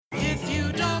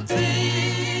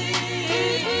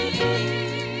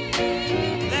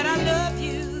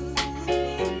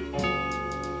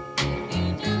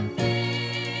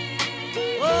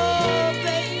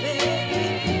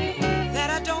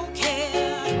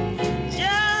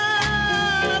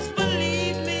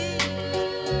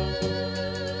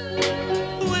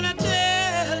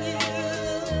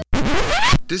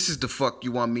This is the Fuck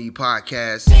You On Me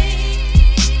podcast.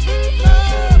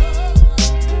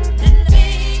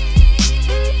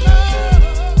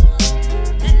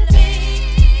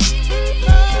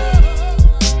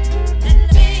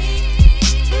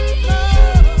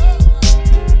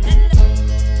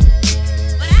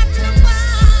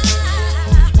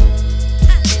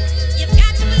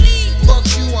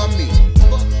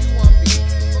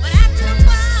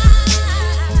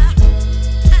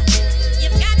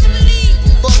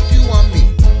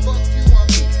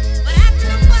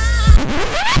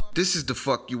 This is the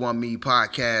Fuck You On Me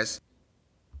podcast.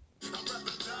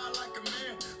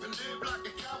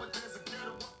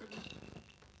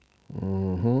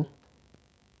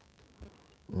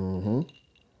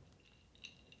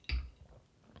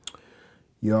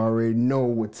 You already know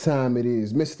what time it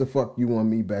is. Mr. Fuck You On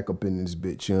Me back up in this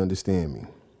bitch. You understand me?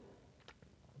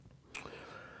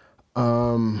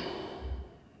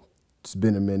 It's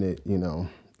been a minute, you know.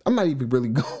 I'm not even really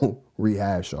gonna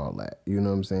rehash all that. You know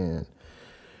what I'm saying?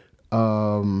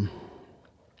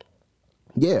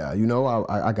 Yeah, you know,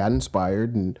 I got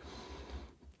inspired, and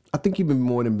I think even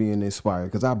more than being inspired,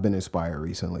 because I've been inspired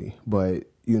recently, but,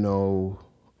 you know,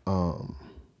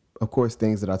 of course,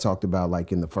 things that I talked about,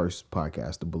 like in the first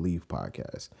podcast, the Believe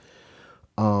podcast,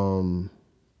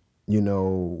 you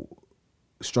know,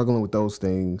 struggling with those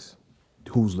things,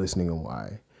 who's listening and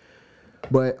why.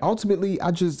 But ultimately,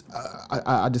 I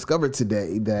discovered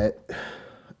today that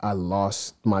I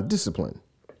lost my discipline.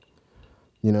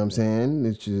 You know what I'm saying?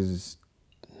 It's just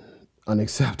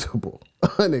unacceptable.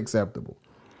 Unacceptable.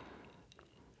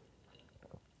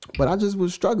 But I just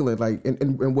was struggling. Like,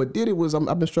 and what did it was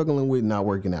I've been struggling with not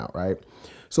working out, right?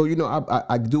 So, you know,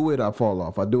 I do it, I fall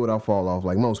off. I do it, I fall off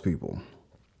like most people.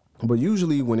 But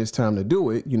usually when it's time to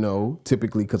do it, you know,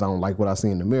 typically because I don't like what I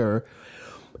see in the mirror,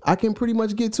 I can pretty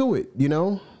much get to it, you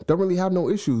know? Don't really have no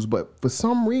issues. But for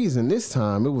some reason this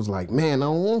time it was like, man, I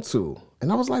don't want to.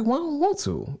 And I was like, well, I don't want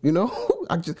to, you know?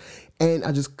 I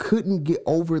just couldn't get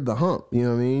over the hump, you know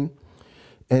what I mean?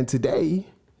 And today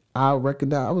I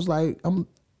recognized, I was like, I'm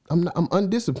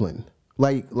undisciplined.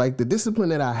 Like the discipline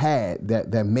that I had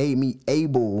that made me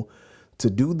able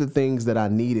to do the things that I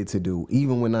needed to do,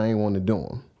 even when I ain't want to do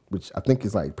them, which I think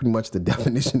is like pretty much the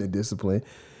definition of discipline.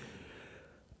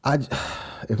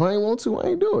 If I ain't want to, I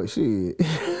ain't do it. Shit.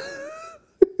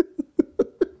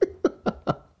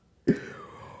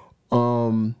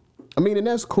 I mean, and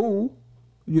that's cool.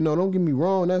 You know, don't get me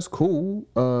wrong, that's cool.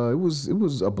 It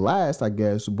was a blast, I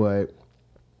guess, but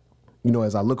you know,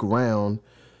 as I look around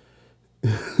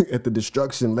at the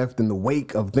destruction left in the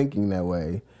wake of thinking that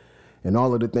way, and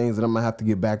all of the things that I'm gonna have to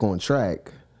get back on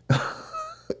track,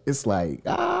 it's like,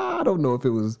 I don't know if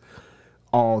it was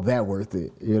all that worth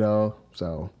it, you know?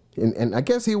 So, and I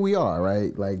guess here we are,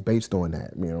 right? Like, based on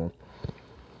that, you know?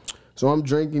 So I'm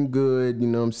drinking good, you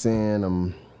know what I'm saying?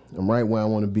 I'm right where I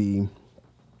want to be,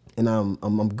 and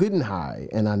I'm good and high,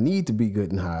 and I need to be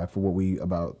good and high for what we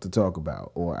about to talk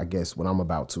about, or I guess what I'm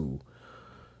about to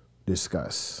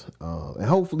discuss. And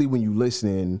hopefully when you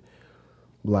listen,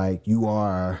 like, you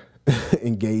are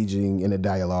engaging in a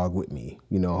dialogue with me,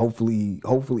 you know. Hopefully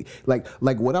like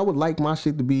what I would like my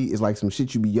shit to be is like some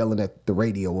shit you be yelling at the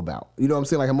radio about, you know what I'm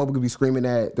saying? Like, I'm gonna be screaming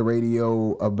at the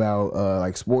radio about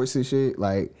like sports and shit.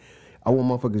 Like, I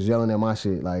want motherfuckers yelling at my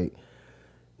shit like,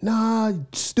 nah,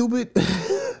 stupid,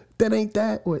 that ain't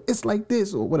that, or it's like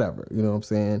this, or whatever, you know what I'm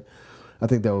saying? I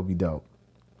think that would be dope.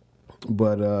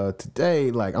 But today,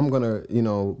 like, I'm gonna, you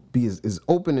know, be as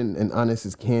open and honest,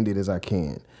 as candid as I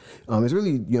can. It's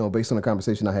really, you know, based on a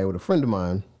conversation I had with a friend of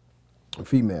mine, a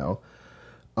female,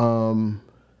 and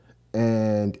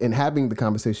in having the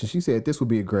conversation, she said this would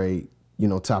be a great, you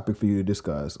know, topic for you to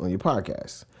discuss on your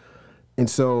podcast. And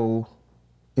so,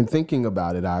 in thinking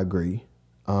about it, I agree,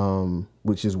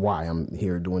 which is why I'm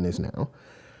here doing this now.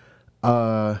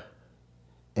 I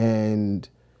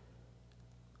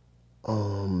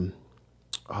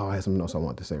had some notes I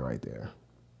want to say right there.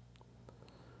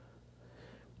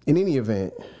 In any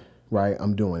event, right,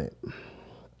 I'm doing it.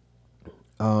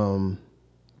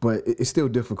 But it's still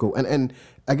difficult. And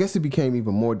I guess it became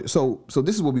even more. So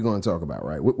this is what we're going to talk about,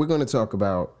 right? We're going to talk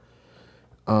about,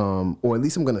 or at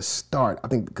least I'm going to start, I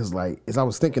think, because, like, as I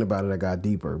was thinking about it, I got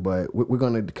deeper. But we're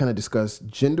going to kind of discuss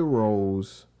gender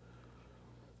roles.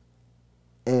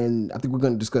 And I think we're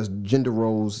going to discuss gender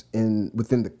roles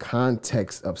within the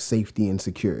context of safety and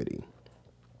security,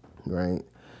 right?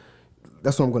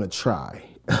 That's what I'm going to try.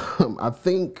 I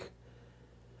think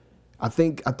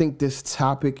this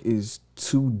topic is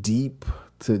too deep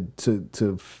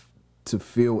to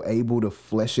feel able to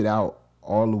flesh it out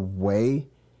all the way,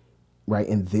 right,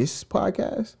 in this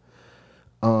podcast.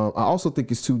 I also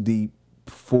think it's too deep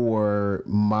for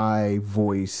my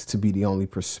voice to be the only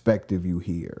perspective you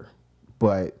hear.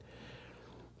 But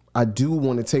I do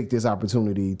want to take this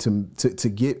opportunity to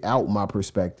get out my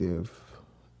perspective,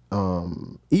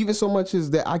 even so much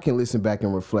as that I can listen back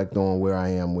and reflect on where I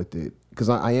am with it, because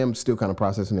I am still kind of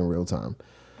processing in real time.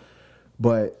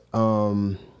 But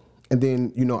and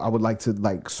then I would like to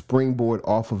like springboard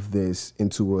off of this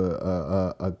into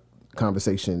a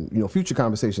conversation, future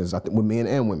conversations, I think, with men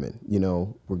and women,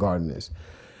 regarding this.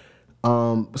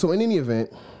 So in any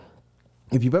event,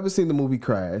 if you've ever seen the movie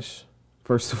Crash,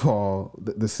 first of all,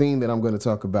 the scene that I'm going to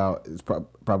talk about is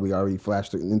probably already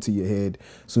flashed into your head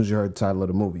as soon as you heard the title of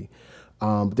the movie.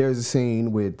 But there's a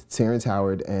scene with Terrence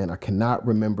Howard, and I cannot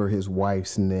remember his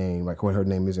wife's name, like what her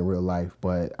name is in real life,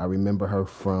 but I remember her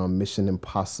from Mission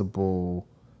Impossible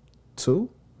 2.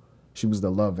 She was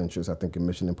the love interest, I think, in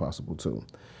Mission Impossible 2.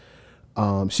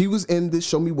 She was in this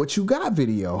Show Me What You Got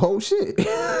video. Oh, shit.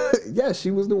 Yes, she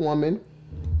was the woman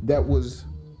that was...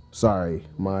 Sorry,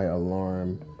 my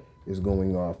alarm is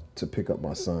going off to pick up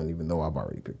my son, even though I've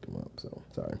already picked him up, so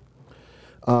sorry.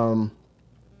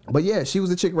 But yeah, she was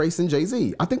the chick racing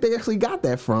Jay-Z. I think they actually got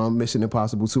that from Mission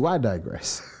Impossible 2. I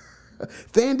digress.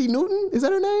 Thandie Newton, is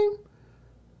that her name?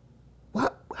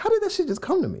 What? How did that shit just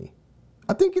come to me?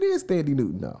 I think it is Thandie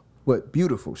Newton now. But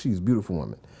beautiful. She's a beautiful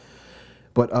woman.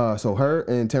 But so her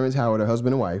and Terrence Howard, her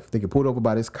husband and wife, they get pulled over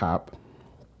by this cop.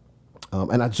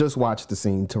 And I just watched the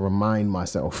scene to remind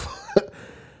myself.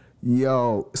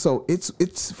 Yo, so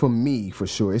it's for me, for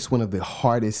sure, it's one of the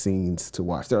hardest scenes to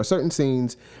watch. There are certain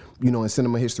scenes, in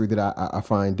cinema history that I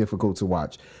find difficult to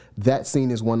watch. That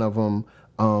scene is one of them.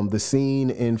 The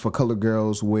scene in For Color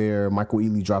Girls where Michael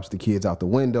Ealy drops the kids out the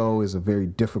window is a very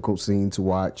difficult scene to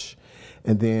watch.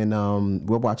 And then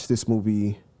we'll watch this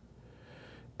movie,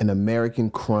 An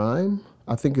American Crime,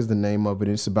 I think is the name of it.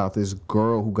 It's about this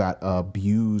girl who got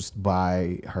abused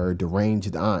by her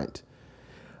deranged aunt.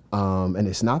 And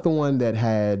it's not the one that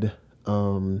had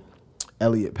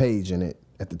Elliot Page in it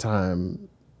at the time.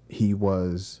 He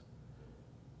was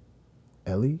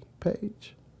Ellie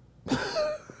Page?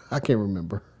 I can't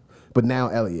remember. But now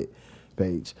Elliot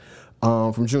Page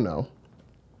from Juno.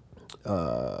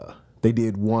 They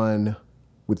did one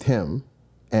with him,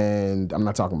 and I'm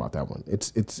not talking about that one.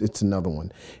 It's another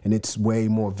one, and it's way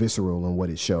more visceral than what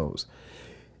it shows.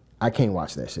 I can't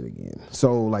watch that shit again.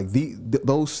 So like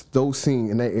those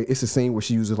scenes, and it's a scene where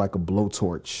she uses like a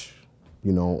blowtorch,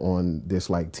 on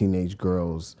this like teenage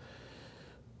girl's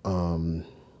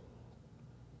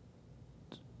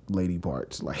lady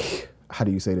parts. Like, how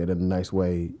do you say that in a nice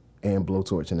way and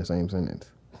blowtorch in the same sentence?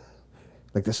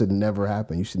 Like, that should never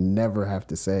happen. You should never have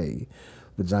to say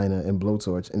vagina and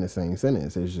blowtorch in the same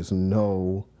sentence. There's just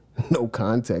no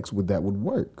context where that would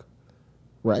work,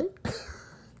 right?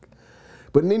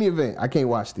 But in any event, I can't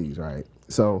watch these, right?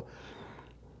 So,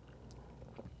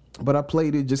 but I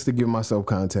played it just to give myself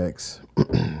context.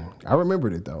 I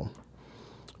remembered it, though.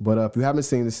 But if you haven't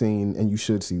seen the scene, and you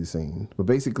should see the scene, but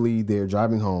basically they're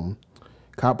driving home.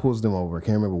 Cop pulls them over. I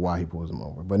can't remember why he pulls them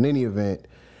over. But in any event,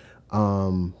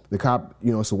 the cop,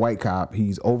 it's a white cop.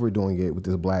 He's overdoing it with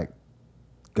this black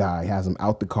guy, has him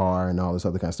out the car and all this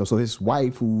other kind of stuff. So his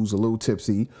wife, who's a little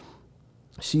tipsy,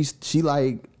 she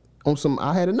like, on some,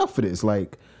 I had enough of this.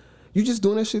 Like, you just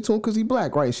doing that shit to him because he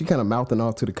black, right? She kind of mouthing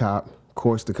off to the cop. Of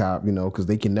course, the cop, because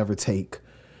they can never take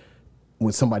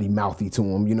when somebody mouthy to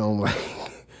them, like,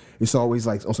 it's always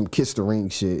like on some kiss the ring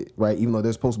shit, right? Even though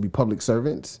they're supposed to be public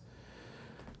servants,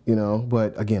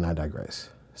 but again, I digress.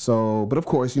 So, but of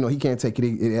course, he can't take it.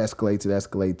 It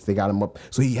escalates. They got him up.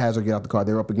 So he has her get out the car.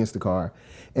 They're up against the car,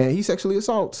 and he sexually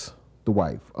assaults the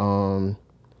wife. And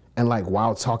like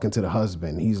while talking to the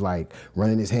husband, he's like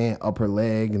running his hand up her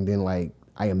leg, and then like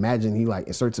I imagine he like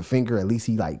inserts a finger. At least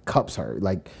he like cups her.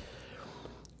 Like,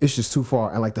 it's just too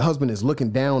far. And like the husband is looking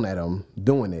down at him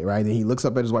doing it, right? And he looks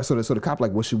up at his wife. So the cop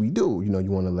like, what should we do? You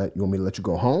want me to let you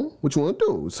go home? What you want to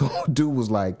do? So dude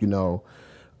was like,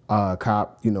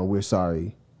 cop, we're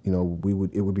sorry. It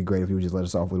would be great if he would just let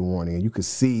us off with a warning. And you could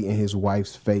see in his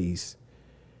wife's face,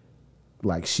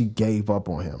 like she gave up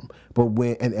on him. But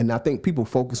when, and I think people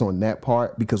focus on that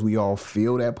part because we all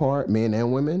feel that part, men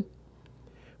and women.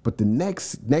 But the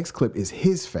next clip is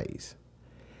his face.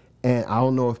 And I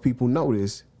don't know if people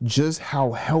notice just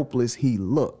how helpless he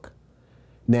looked.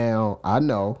 Now, I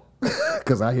know,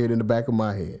 because I hear it in the back of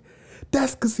my head.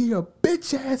 That's because he a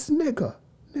bitch-ass nigga.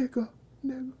 Nigga.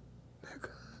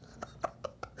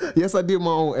 Yes, I did my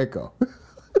own echo.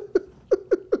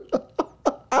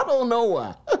 I don't know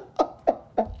why.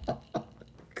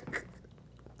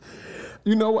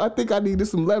 I think I needed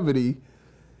some levity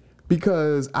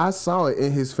Because I saw it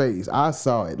in his face. I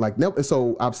saw it. Like,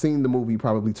 so I've seen the movie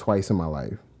probably twice in my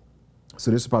life.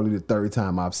 So this is probably the third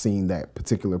time I've seen that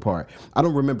particular part. I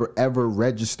don't remember ever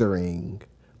registering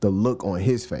the look on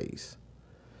his face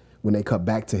when they cut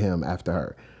back to him after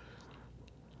her.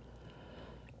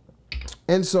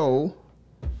 And so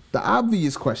the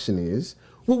obvious question is,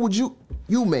 what would you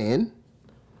man,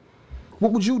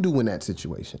 what would you do in that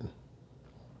situation?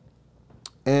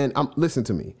 And listen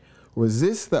to me.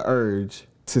 Resist the urge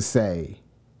to say,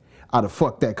 I'd have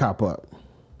fucked that cop up.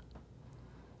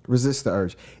 Resist the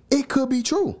urge. It could be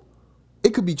true. It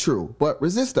could be true, but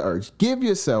resist the urge. Give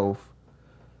yourself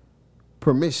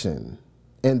permission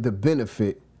and the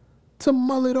benefit to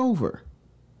mull it over,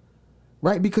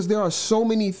 right? Because there are so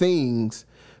many things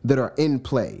that are in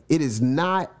play. It is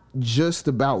not just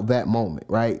about that moment,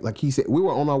 right? Like he said, we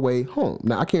were on our way home.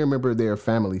 Now, I can't remember their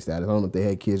family status. I don't know if they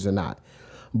had kids or not,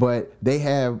 but they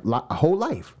have a whole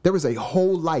life. There is a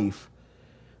whole life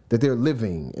that they're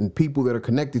living and people that are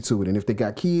connected to it. And if they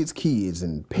got kids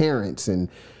and parents and,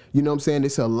 you know what I'm saying?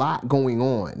 It's a lot going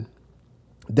on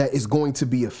that is going to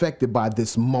be affected by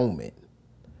this moment.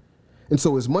 And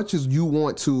so as much as you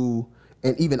want to,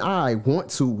 and even I want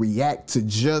to react to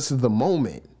just the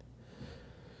moment,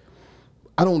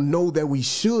 I don't know that we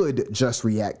should just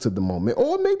react to the moment,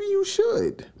 or maybe you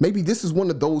should. Maybe this is one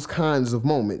of those kinds of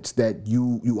moments that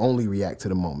you only react to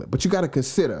the moment, but you got to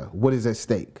consider what is at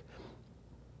stake.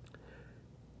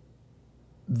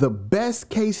 The best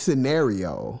case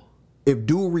scenario, if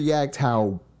dude react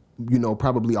how, you know,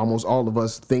 probably almost all of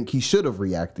us think he should have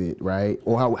reacted, right?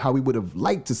 Or how we would have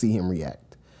liked to see him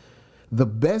react. The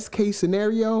best case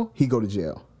scenario, he go to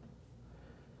jail.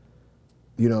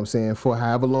 You know what I'm saying? For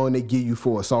however long they give you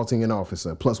for assaulting an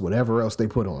officer, plus whatever else they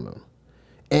put on them.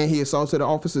 And he assaulted an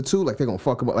officer too, like they're gonna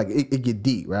fuck him up, like it get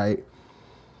deep, right?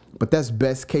 But that's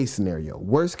best case scenario.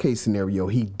 Worst case scenario,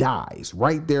 he dies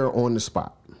right there on the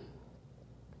spot.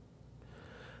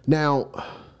 Now,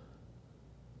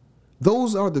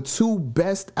 those are the two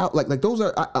best like those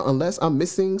are, unless I'm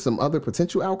missing some other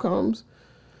potential outcomes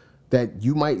that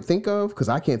you might think of, because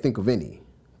I can't think of any.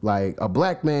 Like a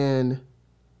black man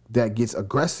that gets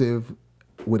aggressive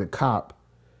with a cop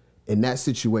in that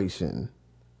situation,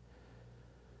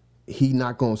 he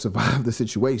not going to survive the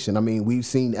situation. I mean, we've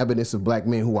seen evidence of black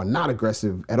men who are not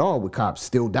aggressive at all with cops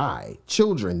still die.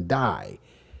 Children die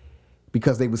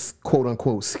because they was quote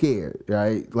unquote scared,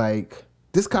 right? Like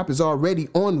this cop is already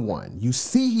on one. You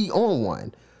see he on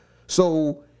one.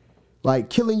 So like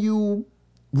killing you,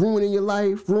 ruining your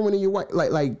life, ruining your wife,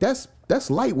 like that's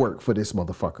light work for this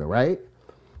motherfucker, right?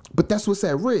 But that's what's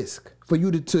at risk for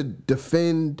you to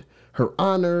defend her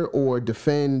honor or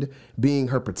defend being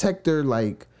her protector.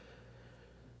 Like,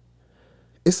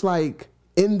 it's like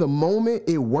in the moment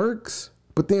it works,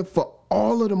 but then for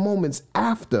all of the moments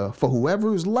after, for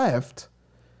whoever's left,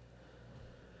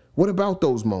 what about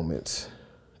those moments?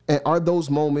 And are those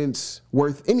moments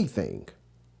worth anything?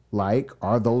 Like,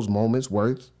 are those moments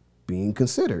worth being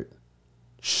considered?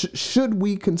 Should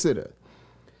we consider?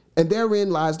 And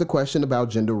therein lies the question about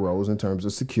gender roles in terms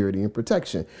of security and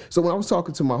protection. So when I was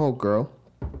talking to my homegirl,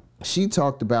 she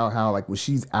talked about how like when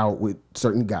she's out with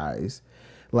certain guys,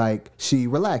 like she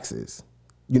relaxes.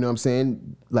 You know what I'm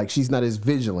saying? Like she's not as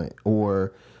vigilant,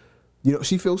 or, you know,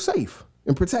 she feels safe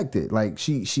and protected. Like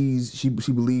she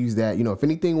believes that, you know, if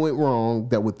anything went wrong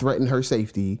that would threaten her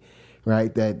safety,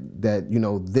 right, that you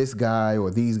know, this guy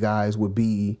or these guys would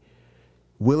be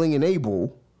willing and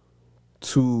able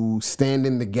to stand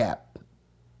in the gap.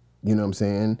 You know what I'm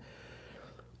saying?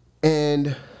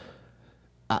 And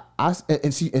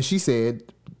she said,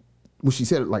 well, she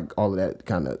said like all of that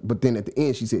kind of, but then at the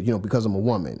end she said, you know, because I'm a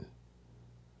woman.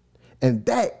 And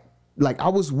that, like, I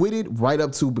was with it right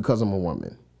up to because I'm a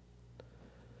woman.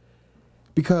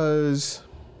 Because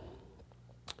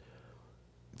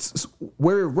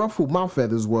where it ruffled my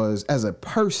feathers was, as a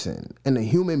person and a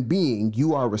human being,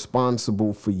 you are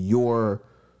responsible for your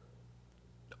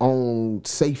own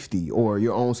safety or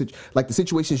your own, like the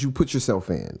situations you put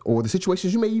yourself in or the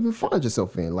situations you may even find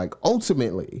yourself in. Like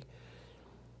ultimately,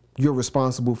 you're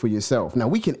responsible for yourself. Now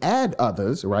we can add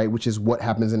others, right? Which is what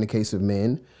happens in the case of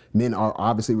men. Men are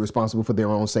obviously responsible for their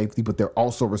own safety, but they're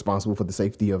also responsible for the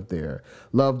safety of their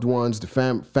loved ones, the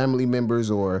family members,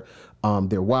 or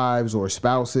their wives or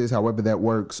spouses, however that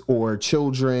works, or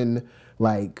children,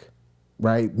 like,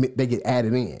 right? They get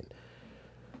added in.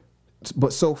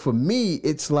 But so for me,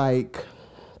 it's like,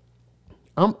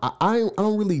 I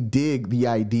don't really dig the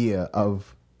idea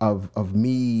of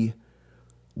me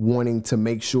wanting to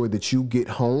make sure that you get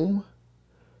home.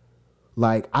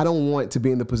 Like, I don't want to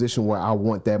be in the position where I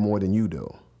want that more than you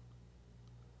do.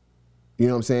 You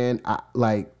know what I'm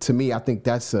saying? To me, I think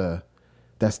that's a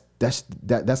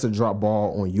drop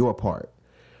ball on your part.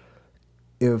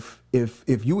 If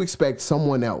you expect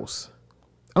someone else,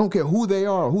 I don't care who they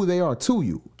are to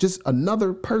you, just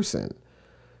another person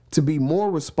to be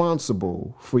more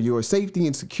responsible for your safety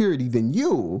and security than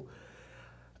you,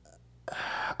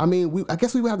 I mean, I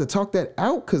guess we would have to talk that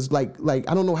out, because like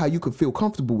I don't know how you could feel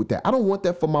comfortable with that. I don't want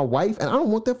that for my wife, and I don't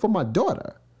want that for my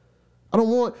daughter. I don't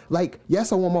want,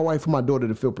 yes, I want my wife and my daughter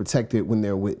to feel protected when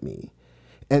they're with me.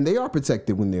 And they are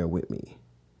protected when they're with me.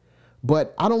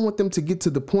 But I don't want them to get to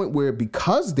the point where,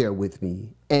 because they're with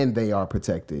me and they are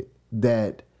protected,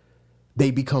 that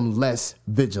they become less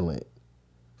vigilant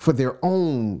for their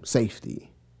own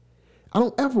safety. I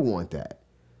don't ever want that.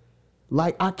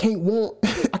 I can't want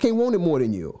it more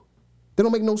than you. That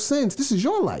don't make no sense. This is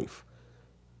your life.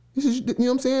 This is, you know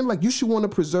what I'm saying? You should want to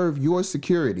preserve your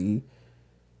security.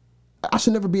 I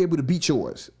should never be able to beat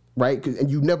yours, right?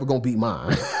 And you never gonna beat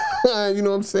mine. You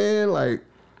know what I'm saying? I'm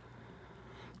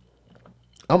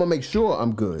gonna make sure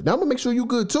I'm good. Now I'm gonna make sure you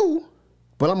good too,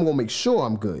 but I'm gonna make sure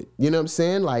I'm good. You know what I'm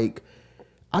saying?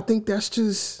 I think that's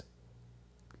just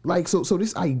so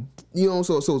this, so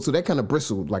that kind of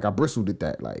bristled. I bristled at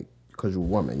that, because you're a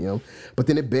woman, you know? But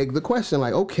then it begged the question,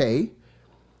 okay,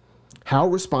 how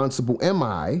responsible am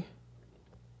I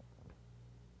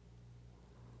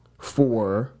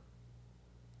for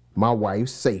my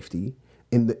wife's safety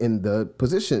in the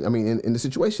position, in the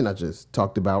situation I just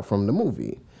talked about from the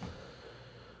movie?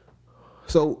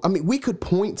 So, we could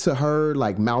point to her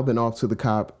mouthing off to the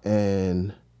cop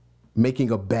and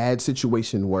making a bad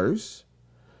situation worse.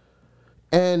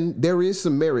 And there is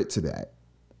some merit to that,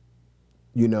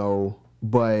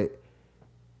 but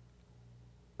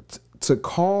to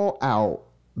call out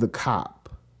the cop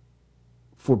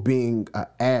for being an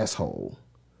asshole,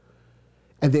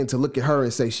 and then to look at her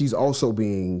and say she's also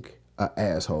being an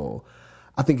asshole,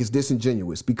 I think it's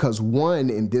disingenuous, because one,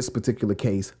 in this particular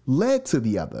case, led to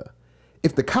the other.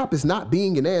 If the cop is not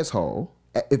being an asshole,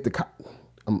 if the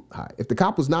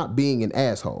cop was not being an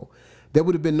asshole, there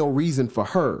would have been no reason for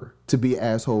her to be an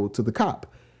asshole to the cop,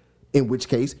 in which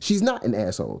case she's not an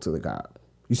asshole to the cop.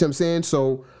 You see what I'm saying?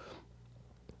 So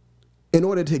in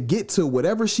order to get to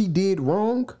whatever she did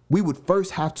wrong, we would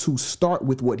first have to start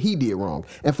with what he did wrong.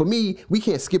 And for me, we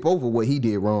can't skip over what he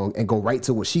did wrong and go right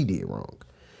to what she did wrong.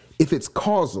 If it's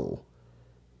causal,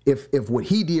 if what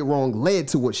he did wrong led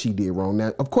to what she did wrong,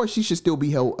 now, of course, she should still be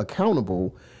held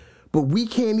accountable, but we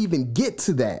can't even get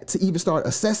to that to even start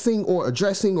assessing or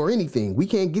addressing or anything. We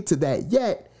can't get to that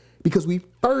yet, because we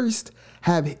first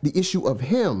have the issue of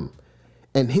him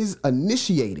and his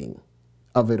initiating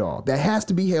of it all. That has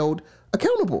to be held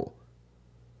accountable.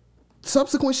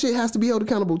 Subsequent shit has to be held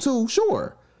accountable too,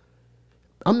 sure.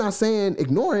 I'm not saying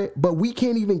ignore it, but we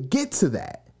can't even get to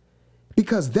that,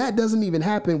 because that doesn't even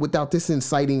happen without this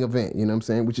inciting event, you know what I'm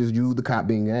saying? Which is you, the cop,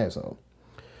 being an asshole.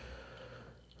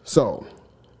 So,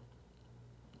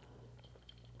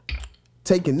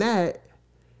 taking that,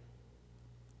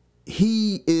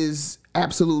 he is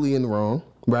absolutely in the wrong,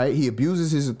 right? He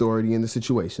abuses his authority in the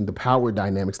situation, the power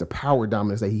dynamics, the power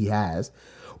dominance that he has,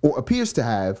 or appears to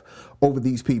have, over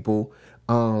these people.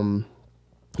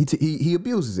 He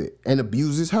abuses it and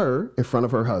abuses her in front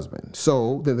of her husband.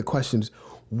 So then the question is,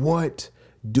 what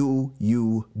do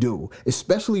you do?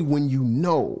 Especially when you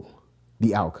know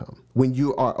the outcome, when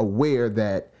you are aware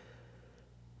that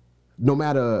no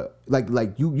matter,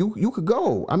 you could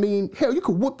go. Hell, you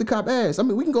could whoop the cop ass.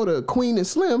 We can go to Queen and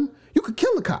Slim. You could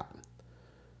kill the cop.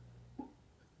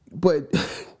 But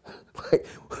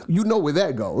you know where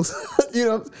that goes. You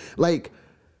know,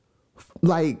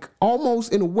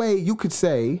 almost in a way you could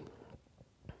say,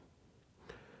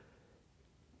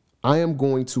 I am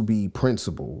going to be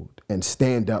principled and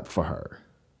stand up for her.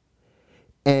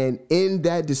 And in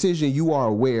that decision, you are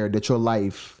aware that your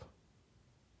life,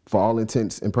 for all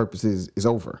intents and purposes, is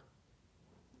over.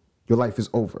 Your life is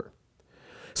over.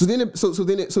 So then, of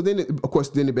course,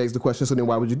 it begs the question. So then,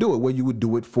 why would you do it? Well, you would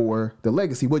do it for the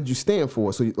legacy. What did you stand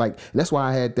for? So, and that's why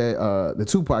I had that the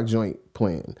Tupac joint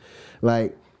playing.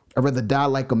 I'd rather die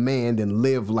like a man than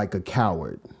live like a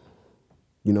coward.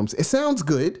 You know what I'm saying? It sounds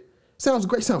good. Sounds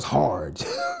great. Sounds hard.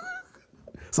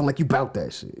 Sound like you bout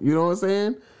that shit. You know what I'm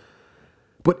saying?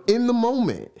 But in the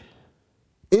moment,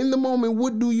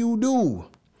 what do you do?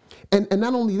 And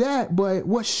not only that, but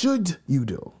what should you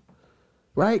do?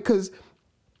 Right? Because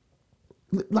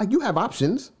you have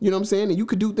options, you know what I'm saying? And you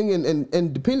could do things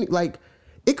and depending,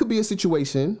 it could be a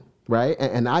situation, right?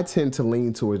 And I tend to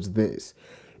lean towards this.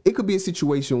 It could be a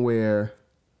situation where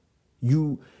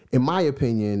you, in my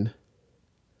opinion,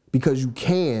 because you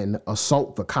can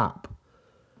assault the cop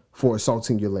for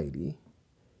assaulting your lady,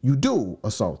 you do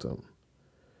assault him.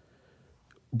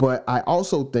 But I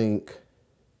also think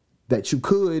that you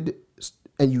could,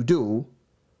 and you do,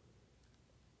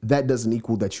 that doesn't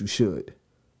equal that you should.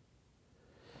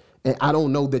 And I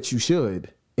don't know that you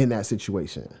should in that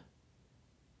situation.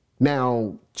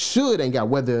 Now, should ain't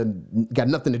got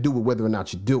nothing to do with whether or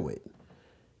not you do it.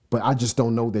 But I just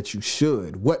don't know that you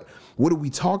should. What are we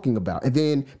talking about? And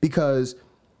then, because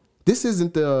this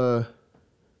isn't the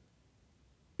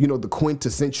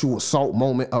quintessential assault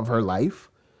moment of her life,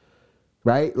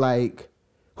 right? Like,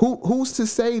 who's to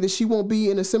say that she won't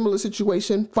be in a similar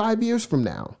situation 5 years from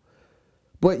now?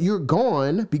 But you're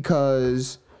gone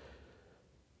because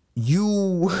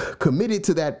you committed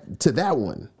to that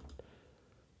one.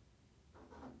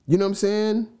 You know what I'm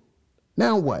saying?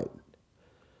 Now what?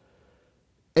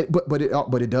 But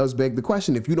it does beg the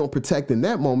question: if you don't protect in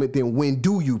that moment, then when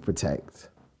do you protect?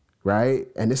 Right?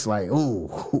 And it's like,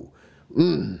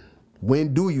 when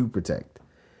do you protect?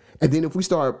 And then if we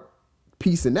start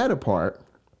piecing that apart,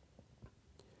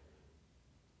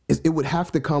 it would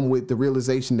have to come with the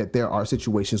realization that there are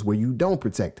situations where you don't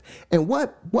protect. And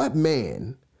what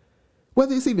man,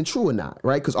 whether it's even true or not,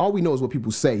 right? Because all we know is what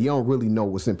people say. You don't really know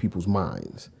what's in people's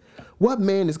minds. What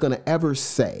man is going to ever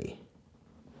say,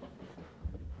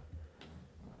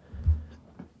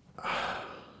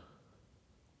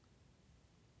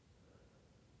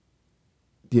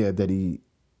 yeah, that he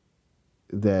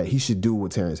should do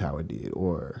what Terrence Howard did,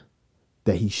 or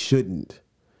that he shouldn't?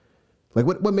 Like,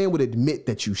 what man would admit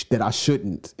that I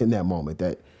shouldn't in that moment?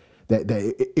 That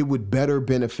it would better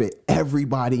benefit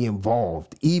everybody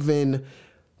involved, even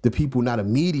the people not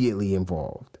immediately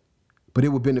involved, but it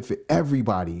would benefit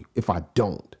everybody if I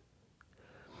don't.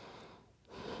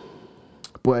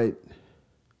 But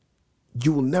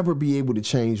you will never be able to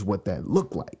change what that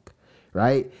looked like,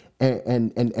 right?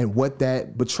 And what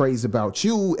that betrays about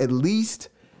you, at least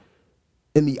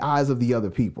in the eyes of the other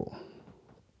people.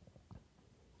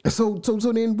 So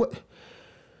then what?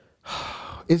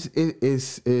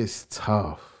 It's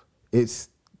tough. That's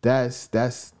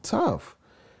tough.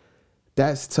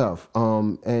 That's tough.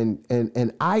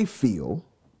 And I feel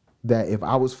that if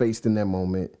I was faced in that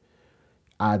moment,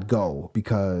 I'd go,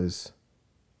 because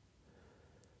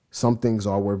some things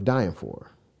are worth dying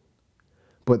for.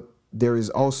 But there is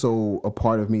also a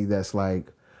part of me that's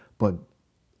like, but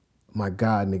my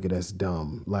God, nigga, that's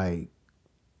dumb. Like,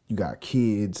 you got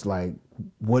kids, like,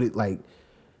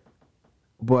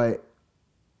 but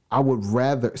I would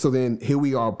rather, so then here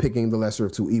we are picking the lesser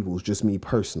of two evils, just me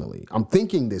personally. I'm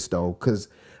thinking this though, because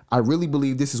I really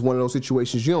believe this is one of those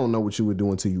situations you don't know what you would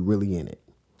do until you're really in it.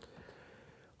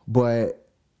 But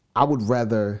I would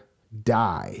rather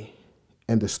die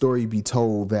and the story be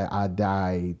told that I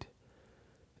died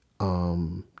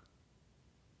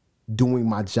doing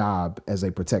my job as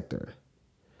a protector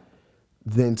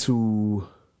than to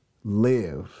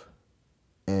live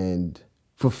and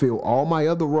fulfill all my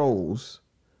other roles,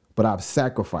 but I've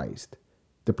sacrificed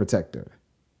the protector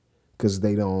because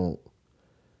they don't,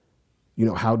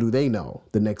 how do they know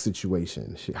the next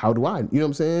situation? How do I, you know what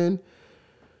I'm saying?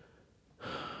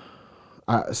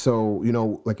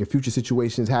 So, like if future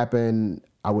situations happen,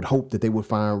 I would hope that they would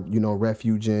find,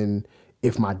 refuge in,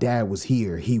 if my dad was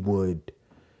here, he would.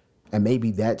 And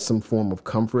maybe that's some form of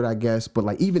comfort, I guess. But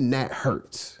like, even that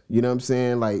hurts. You know what I'm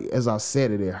saying? Like, as I said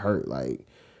it hurt. Like,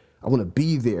 I want to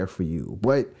be there for you.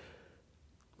 But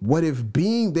what if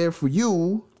being there for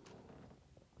you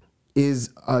is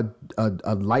a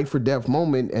life or death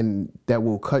moment, and that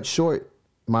will cut short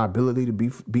my ability to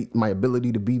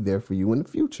be there for you in the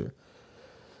future?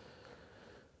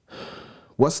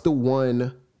 What's the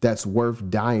one that's worth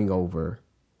dying over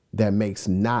that makes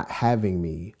not having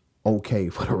me okay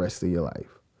for the rest of your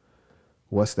life?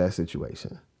 What's that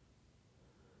situation?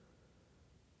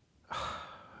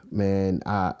 Man,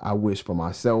 I wish for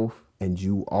myself and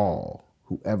you all,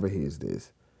 whoever hears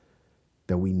this,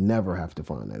 that we never have to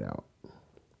find that out.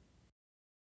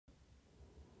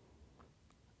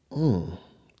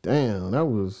 Damn, that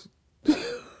was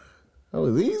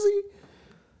easy.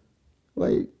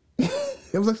 Like,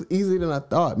 it was easier than I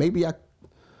thought. Maybe I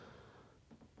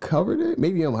covered it.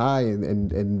 Maybe I'm high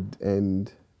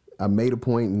and I made a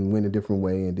point and went a different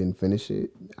way and didn't finish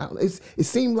it. It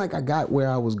seemed like I got where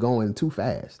I was going too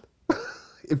fast.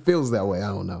 It feels that way. I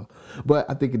don't know, but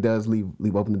I think it does leave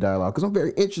open the dialogue, because I'm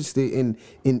very interested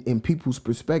in people's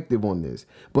perspective on this.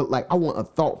 But like, I want a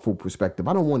thoughtful perspective.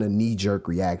 I don't want a knee-jerk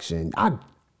reaction. I'd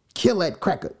kill that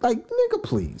cracker. Like, nigga,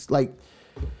 please. Like,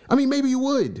 I mean, maybe you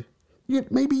would. Yeah,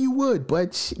 maybe you would,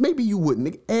 but maybe you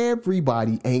wouldn't.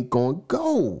 Everybody ain't gonna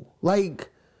go. Like,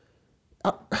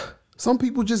 Some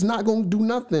people just not gonna do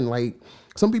nothing. Like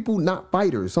some people not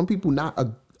fighters. Some people not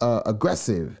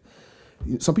aggressive.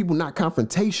 Some people not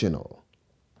confrontational.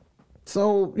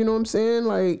 So you know what I'm saying?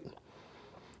 Like,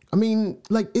 I mean,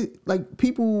 like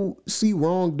people see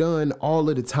wrong done all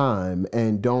of the time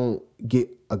and don't get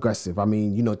aggressive. I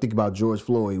mean, think about George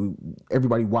Floyd.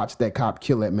 Everybody watched that cop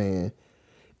kill that man,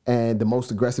 and the most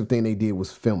aggressive thing they did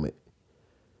was film it.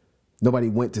 Nobody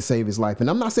went to save his life, and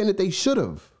I'm not saying that they should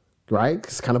have. Right?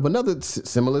 It's kind of another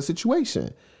similar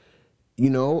situation.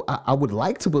 I would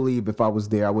like to believe if I was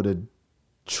there, I would have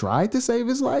tried to save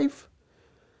his life.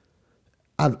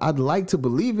 I'd like to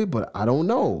believe it, but I don't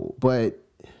know. But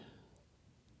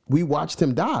we watched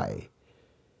him die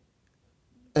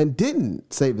and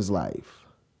didn't save his life.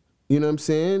 You know what I'm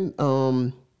saying?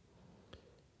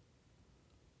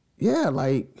 Yeah,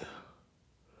 like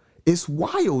it's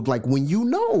wild. Like when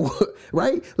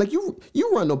right? Like you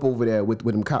run up over there with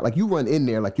him, like you run in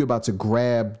there like you're about to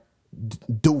grab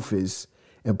doofus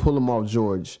and pull him off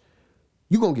George.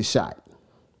 You gonna get shot.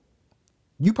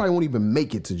 You probably won't even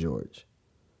make it to George.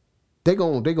 They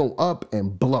gon' up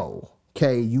and blow.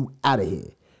 Okay, you out of here.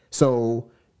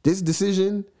 So this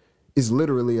decision is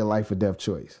literally a life or death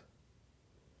choice.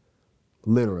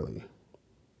 Literally.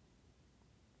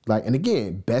 Like, and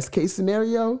again, best case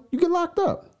scenario, you get locked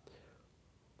up.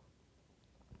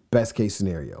 Best case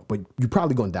scenario, but you're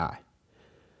probably gonna die.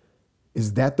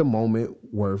 Is that the moment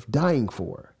worth dying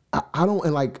for? I don't,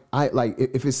 and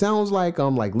if it sounds like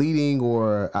I'm like leading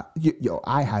or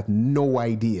I have no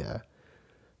idea.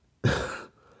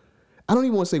 I don't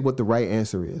even want to say what the right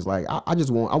answer is. Like I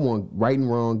want right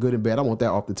and wrong, good and bad. I want that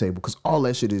off the table because all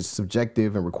that shit is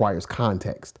subjective and requires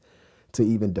context to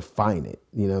even define it.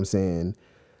 You know what I'm saying?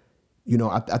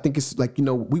 I think it's like,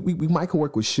 we might can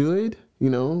work with should,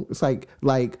 it's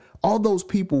like all those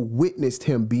people witnessed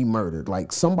him be murdered.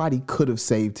 Like somebody could have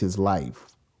saved his life,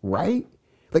 right?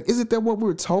 Like, isn't that what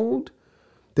we're told?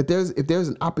 That if there's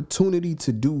an opportunity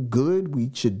to do good, we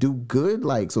should do good.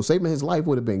 Like, so saving his life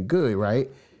would have been good, right?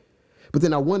 But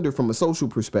then I wonder from a social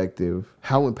perspective,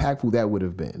 how impactful that would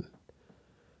have been.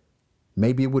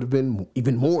 Maybe it would have been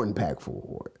even more impactful.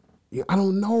 Or I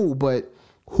don't know, but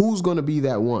who's going to be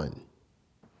that one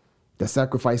that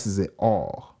sacrifices it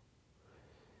all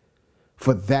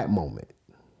for that moment?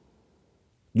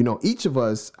 Each of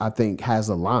us, I think, has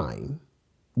a line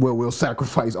where we'll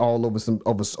sacrifice all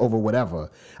over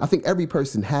whatever. I think every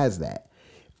person has that.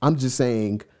 I'm just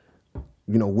saying,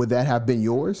 would that have been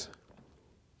yours?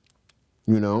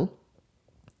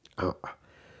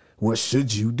 What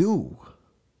should you do?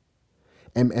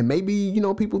 And maybe,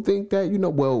 people think that,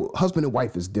 well, husband and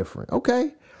wife is different.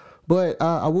 Okay. But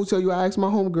I will tell you, I asked my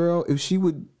homegirl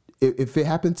if it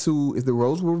happened if the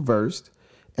roles were reversed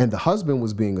and the husband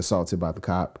was being assaulted by the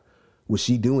cop, would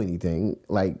she do anything?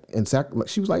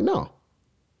 She was like, no.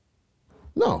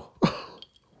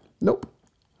 Nope.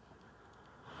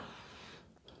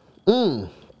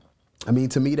 I mean,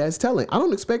 to me, that's telling. I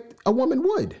don't expect a woman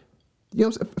would.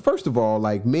 First of all,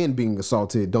 like men being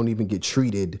assaulted don't even get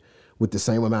treated with the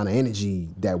same amount of energy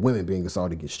that women being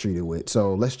assaulted gets treated with.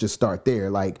 So let's just start there.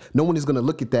 Like no one is going to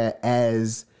look at that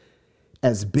as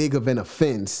big of an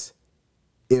offense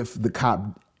as the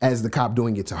cop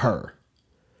doing it to her.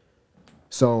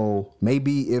 So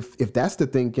maybe if that's the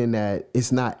thinking that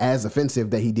it's not as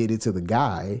offensive that he did it to the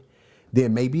guy,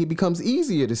 then maybe it becomes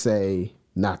easier to say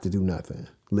not to do nothing,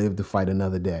 live to fight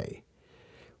another day,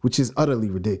 which is utterly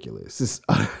ridiculous.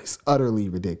 It's utterly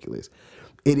ridiculous.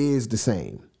 It is the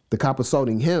same. The cop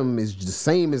assaulting him is the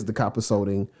same as the cop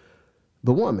assaulting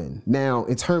the woman. Now,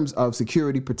 in terms of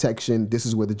security protection, this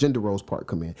is where the gender roles part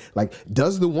come in. Like,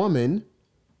 does your woman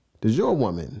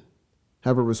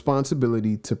have a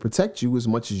responsibility to protect you as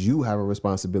much as you have a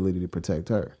responsibility to protect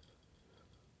her?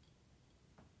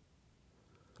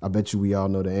 I bet you we all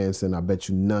know the answer, and I bet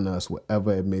you none of us will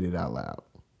ever admit it out loud.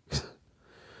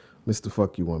 Mr.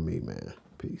 Fuck you on me, man.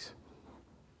 Peace.